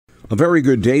A very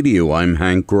good day to you. I'm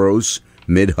Hank Gross,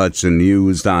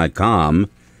 MidHudsonNews.com.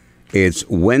 It's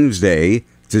Wednesday,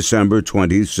 December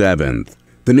 27th.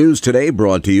 The news today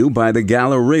brought to you by the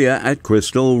Galleria at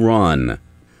Crystal Run.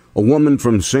 A woman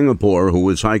from Singapore who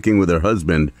was hiking with her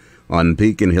husband on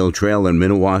Beacon Hill Trail in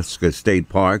Minnewaska State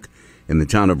Park in the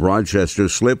town of Rochester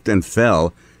slipped and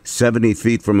fell 70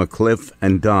 feet from a cliff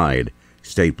and died,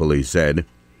 state police said.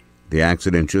 The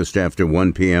accident just after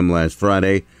 1 p.m. last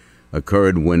Friday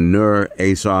occurred when Nur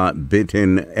Asa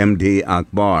Bitin MD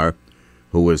Akbar,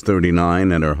 who was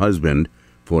 39, and her husband,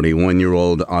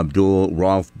 41-year-old Abdul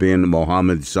Rauf bin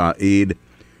Mohammed Saeed,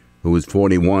 who was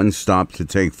 41, stopped to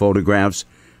take photographs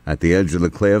at the edge of the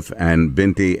cliff, and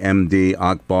Binti MD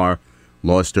Akbar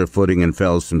lost her footing and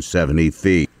fell some 70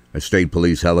 feet. A state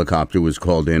police helicopter was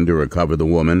called in to recover the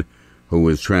woman, who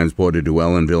was transported to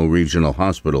Ellenville Regional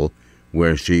Hospital,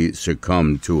 where she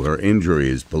succumbed to her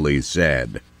injuries, police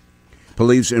said.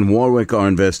 Police in Warwick are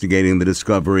investigating the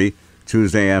discovery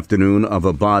Tuesday afternoon of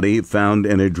a body found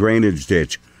in a drainage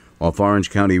ditch off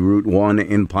Orange County Route 1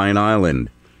 in Pine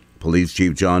Island. Police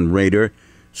Chief John Rader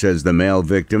says the male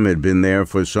victim had been there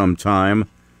for some time.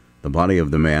 The body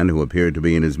of the man, who appeared to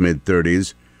be in his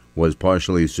mid-30s, was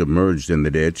partially submerged in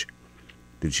the ditch.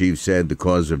 The chief said the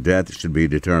cause of death should be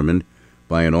determined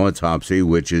by an autopsy,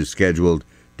 which is scheduled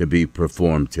to be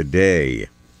performed today.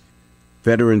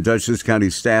 Veteran Dutchess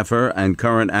County staffer and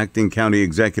current acting county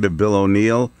executive Bill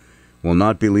O'Neill will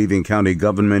not be leaving county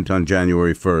government on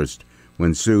January 1st,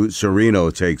 when Sue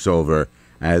Serino takes over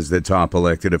as the top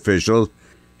elected official.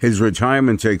 His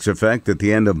retirement takes effect at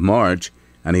the end of March,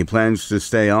 and he plans to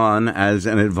stay on as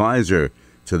an advisor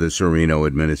to the Serino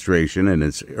administration in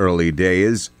its early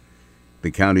days. The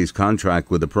county's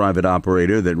contract with a private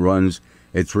operator that runs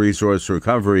its resource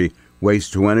recovery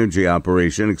waste-to-energy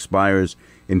operation expires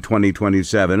in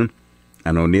 2027,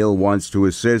 and O'Neill wants to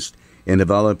assist in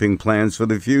developing plans for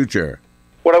the future.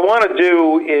 What I want to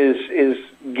do is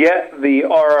get the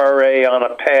RRA on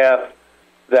a path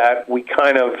that we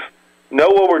kind of know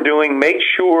what we're doing, make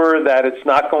sure that it's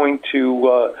not going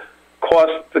to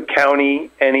cost the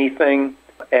county anything,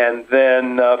 and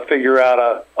then figure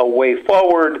out a way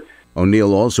forward.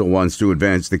 O'Neill also wants to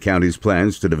advance the county's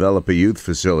plans to develop a youth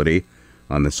facility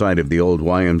on the site of the old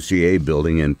YMCA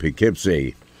building in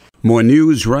Poughkeepsie. More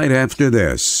news right after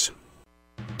this.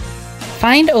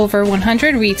 Find over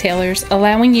 100 retailers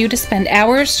allowing you to spend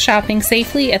hours shopping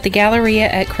safely at the Galleria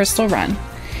at Crystal Run.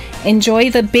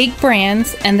 Enjoy the big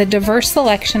brands and the diverse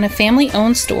selection of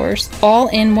family-owned stores all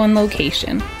in one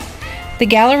location. The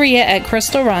Galleria at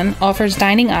Crystal Run offers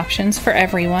dining options for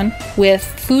everyone with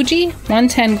Fuji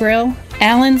 110 Grill,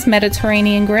 Allen's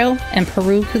Mediterranean Grill, and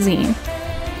Peru Cuisine.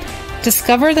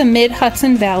 Discover the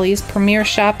Mid-Hudson Valley's premier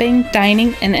shopping,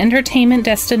 dining, and entertainment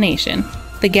destination,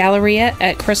 the Galleria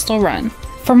at Crystal Run.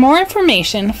 For more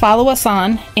information, follow us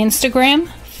on Instagram,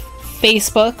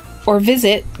 Facebook, or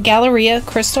visit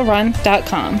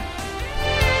GalleriaCrystalRun.com.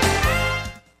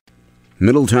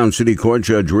 Middletown City Court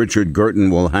Judge Richard Girton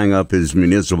will hang up his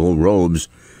municipal robes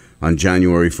on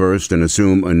January 1st and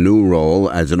assume a new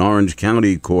role as an Orange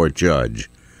County Court judge.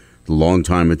 The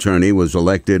longtime attorney was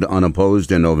elected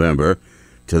unopposed in November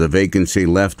to the vacancy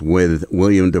left with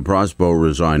William DeProspo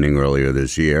resigning earlier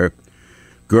this year.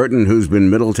 Girton, who's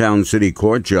been Middletown City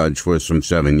Court judge for some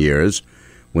 7 years,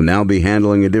 will now be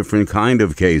handling a different kind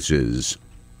of cases.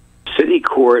 City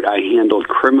Court, I handled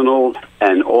criminal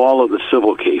and all of the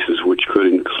civil cases, which could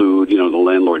include, the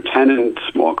landlord-tenant,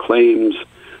 small claims,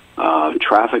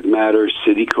 traffic matters,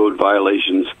 city code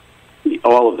violations,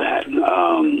 all of that,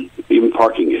 even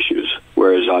parking issues.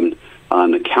 Whereas on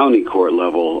the county court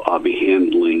level, I'll be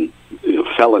handling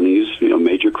felonies,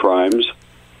 major crimes,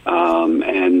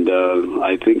 and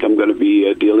I think I'm going to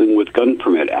be dealing with gun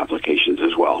permit applications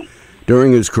as well.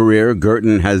 During his career,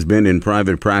 Girton has been in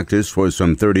private practice for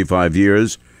some 35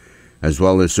 years, as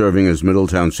well as serving as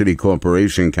Middletown City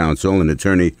Corporation Counsel and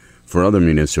attorney for other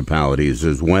municipalities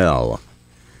as well.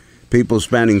 People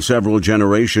spanning several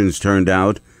generations turned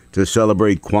out to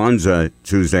celebrate Kwanzaa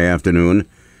Tuesday afternoon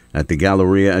at the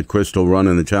Galleria at Crystal Run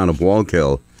in the town of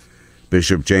Wallkill.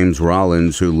 Bishop James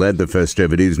Rollins, who led the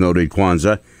festivities, noted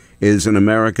Kwanzaa is an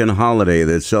American holiday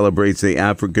that celebrates the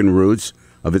African roots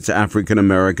of its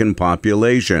African-American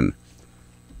population.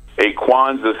 A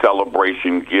Kwanzaa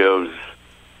celebration gives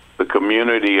the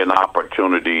community an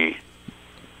opportunity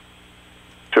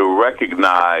to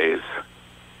recognize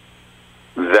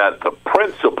that the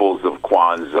principles of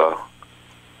Kwanzaa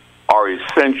are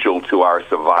essential to our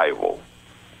survival.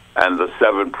 And the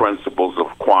 7 principles of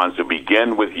Kwanzaa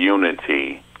begin with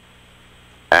unity,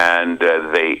 and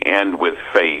they end with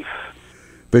faith.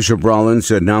 Bishop Rollins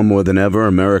said now more than ever,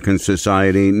 American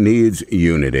society needs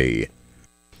unity.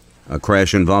 A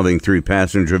crash involving 3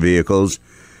 passenger vehicles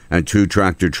and 2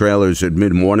 tractor-trailers at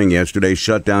mid-morning yesterday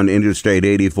shut down Interstate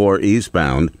 84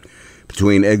 eastbound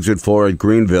between Exit 4 at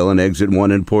Greenville and Exit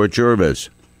 1 in Port Jervis.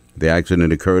 The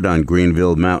accident occurred on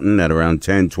Greenville Mountain at around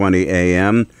 10:20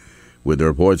 a.m., with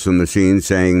reports from the scene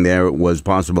saying there was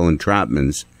possible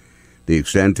entrapments. The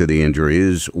extent of the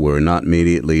injuries were not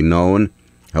immediately known,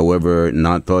 however,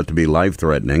 not thought to be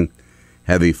life-threatening.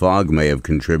 Heavy fog may have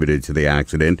contributed to the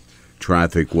accident.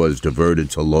 Traffic was diverted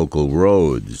to local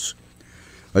roads.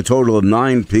 A total of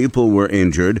 9 people were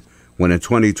injured when a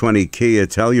 2020 Kia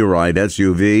Telluride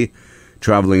SUV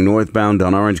traveling northbound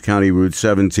on Orange County Route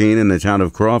 17 in the town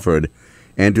of Crawford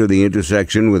entered the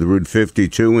intersection with Route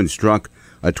 52 and struck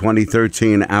a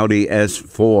 2013 Audi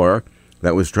S4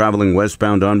 that was traveling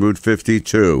westbound on Route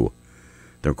 52.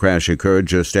 The crash occurred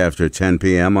just after 10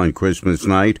 p.m. on Christmas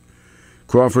night.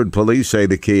 Crawford police say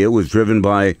the Kia was driven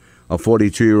by a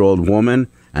 42-year-old woman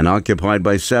and occupied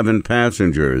by 7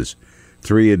 passengers,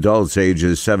 3 adults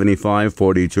ages 75,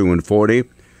 42, and 40,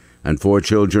 and 4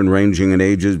 children ranging in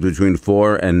ages between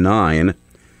 4 and 9.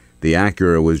 The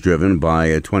Acura was driven by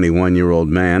a 21-year-old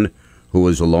man who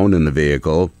was alone in the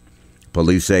vehicle.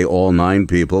 Police say all 9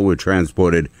 people were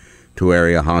transported to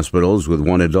area hospitals, with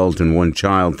 1 adult and 1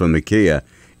 child from the Kia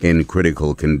in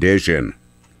critical condition.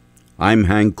 I'm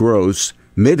Hank Gross,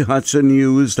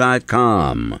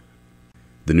 MidHudsonNews.com.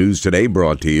 The news today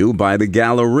brought to you by the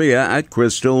Galleria at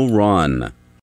Crystal Run.